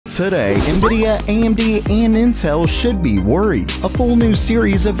Today, Nvidia, AMD, and Intel should be worried. A full new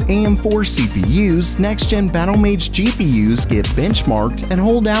series of AM4 CPUs, next-gen Battlemage GPUs get benchmarked and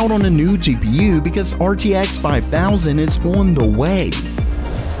hold out on a new GPU because RTX 5000 is on the way.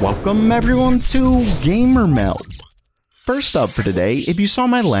 Welcome everyone to Gamer Melt. First up for today, if you saw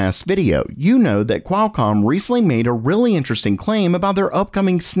my last video, you know that Qualcomm recently made a really interesting claim about their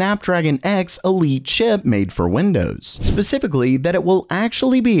upcoming Snapdragon X Elite chip made for Windows. Specifically, that it will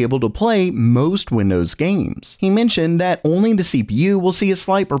actually be able to play most Windows games. He mentioned that only the CPU will see a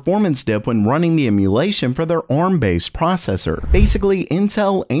slight performance dip when running the emulation for their ARM-based processor. Basically,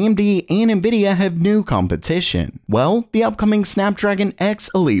 Intel, AMD, and Nvidia have new competition. Well, the upcoming Snapdragon X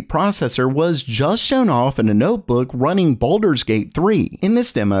Elite processor was just shown off in a notebook running Baldur's Gate 3. In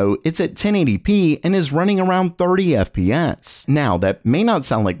this demo, it's at 1080p and is running around 30 FPS. Now, that may not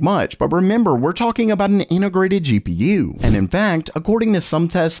sound like much, but remember, we're talking about an integrated GPU. And in fact, according to some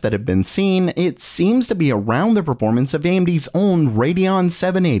tests that have been seen, it seems to be around the performance of AMD's own Radeon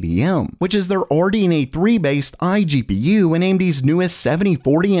 780M, which is their RDNA 3 based iGPU and AMD's newest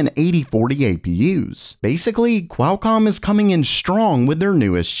 7040 and 8040 APUs. Basically, Qualcomm is coming in strong with their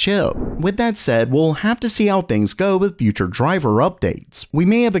newest chip. With that said, we'll have to see how things go with future driver updates. We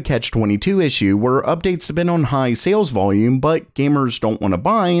may have a catch-22 issue where updates depend on high sales volume, but gamers don't want to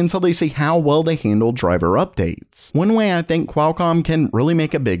buy until they see how well they handle driver updates. One way I think Qualcomm can really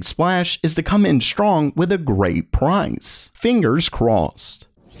make a big splash is to come in strong with a great price. Fingers crossed.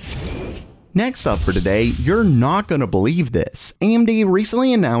 Next up for today, you're not going to believe this. AMD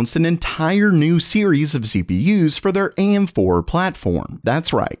recently announced an entire new series of CPUs for their AM4 platform.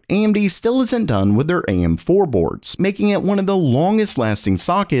 That's right, AMD still isn't done with their AM4 boards, making it one of the longest lasting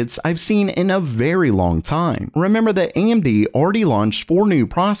sockets I've seen in a very long time. Remember that AMD already launched 4 new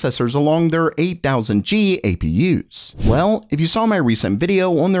processors along their 8000G APUs. Well, if you saw my recent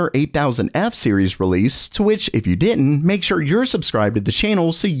video on their 8000F series release, to which if you didn't, make sure you're subscribed to the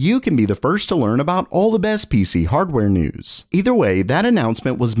channel so you can be the first to learn about all the best PC hardware news. Either way, that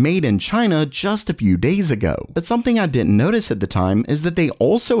announcement was made in China just a few days ago. But something I didn't notice at the time is that they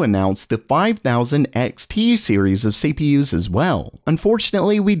also announced the 5000 XT series of CPUs as well.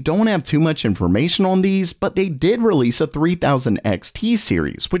 Unfortunately, we don't have too much information on these, but they did release a 3000 XT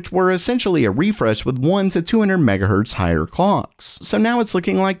series, which were essentially a refresh with 1 to 200 MHz higher clocks. So now it's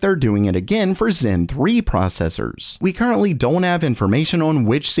looking like they're doing it again for Zen 3 processors. We currently don't have information on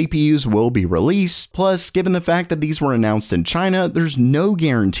which CPUs will be released, plus given the fact that these were announced in China, there's no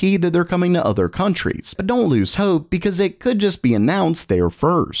guarantee that they're coming to other countries. But don't lose hope because it could just be announced there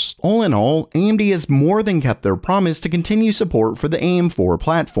first. All in all, AMD has more than kept their promise to continue support for the AM4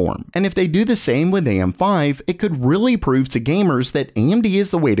 platform. And if they do the same with AM5, it could really prove to gamers that AMD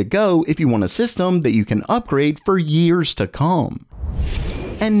is the way to go if you want a system that you can upgrade for years to come.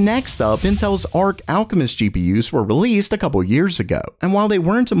 And next up, Intel's Arc Alchemist GPUs were released a couple years ago, and while they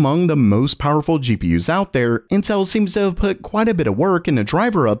weren't among the most powerful GPUs out there, Intel seems to have put quite a bit of work into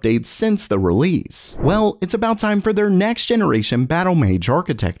driver updates since the release. Well, it's about time for their next generation Battlemage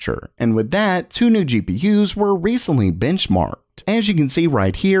architecture, and with that, 2 new GPUs were recently benchmarked. As you can see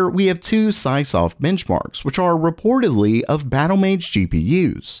right here, we have 2 SciSoft benchmarks, which are reportedly of Battlemage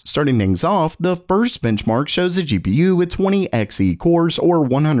GPUs. Starting things off, the first benchmark shows a GPU with 20 Xe cores or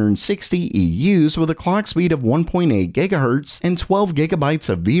 160 EUs with a clock speed of 1.8 GHz and 12 GB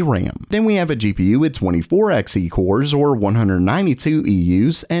of VRAM. Then we have a GPU with 24 Xe cores or 192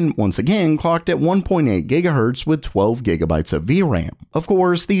 EUs and once again clocked at 1.8 GHz with 12 GB of VRAM. Of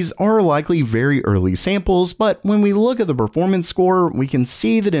course, these are likely very early samples, but when we look at the performance score, we can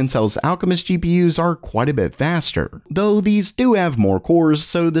see that Intel's Alchemist GPUs are quite a bit faster. Though these do have more cores,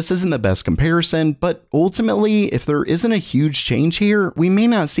 so this isn't the best comparison, but ultimately, if there isn't a huge change here, we may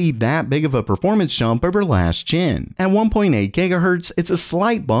not see that big of a performance jump over last gen. At 1.8 GHz, it's a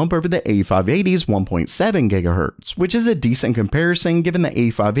slight bump over the A580's 1.7 GHz, which is a decent comparison given the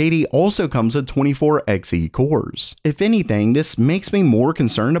A580 also comes with 24 Xe cores. If anything, this makes me more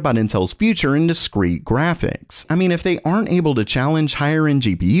concerned about Intel's future in discrete graphics. I mean, if they aren't able to challenge higher-end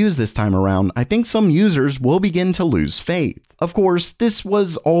GPUs this time around, I think some users will begin to lose faith. Of course, this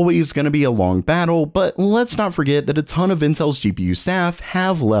was always going to be a long battle, but let's not forget that a ton of Intel's GPU staff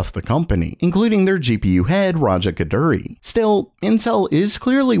have left the company, including their GPU head, Raja Kaduri. Still, Intel is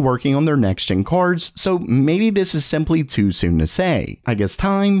clearly working on their next-gen cards, so maybe this is simply too soon to say. I guess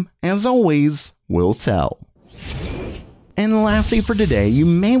time, as always, will tell. And lastly for today, you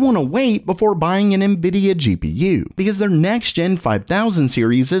may want to wait before buying an Nvidia GPU, because their next gen 5000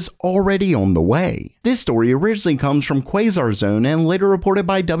 series is already on the way. This story originally comes from Quasar Zone and later reported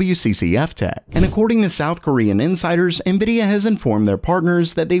by WCCF Tech. And according to South Korean insiders, Nvidia has informed their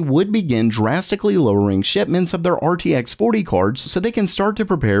partners that they would begin drastically lowering shipments of their RTX 40 cards so they can start to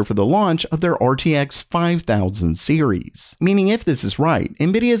prepare for the launch of their RTX 5000 series. Meaning if this is right,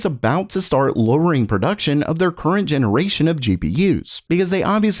 Nvidia is about to start lowering production of their current generation of GPUs, because they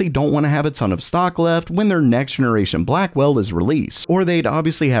obviously don't want to have a ton of stock left when their next generation Blackwell is released, or they'd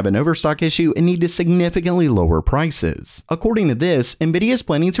obviously have an overstock issue and need to significantly lower prices. According to this, Nvidia is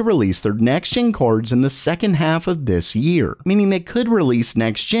planning to release their next gen cards in the second half of this year, meaning they could release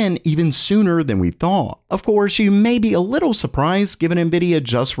next gen even sooner than we thought. Of course, you may be a little surprised given Nvidia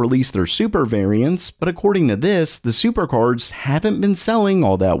just released their Super variants, but according to this, the Super cards haven't been selling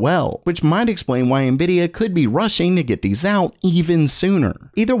all that well, which might explain why Nvidia could be rushing to get these out even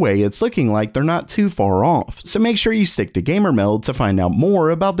sooner. Either way, it's looking like they're not too far off, so make sure you stick to GamerMeld to find out more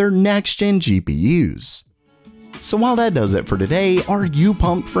about their next gen GPUs. So while that does it for today, are you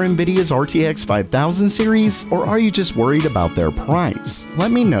pumped for Nvidia's RTX 5000 series, or are you just worried about their price?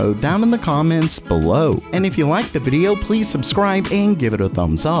 Let me know down in the comments below. And if you liked the video, please subscribe and give it a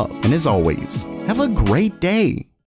thumbs up. And as always, have a great day.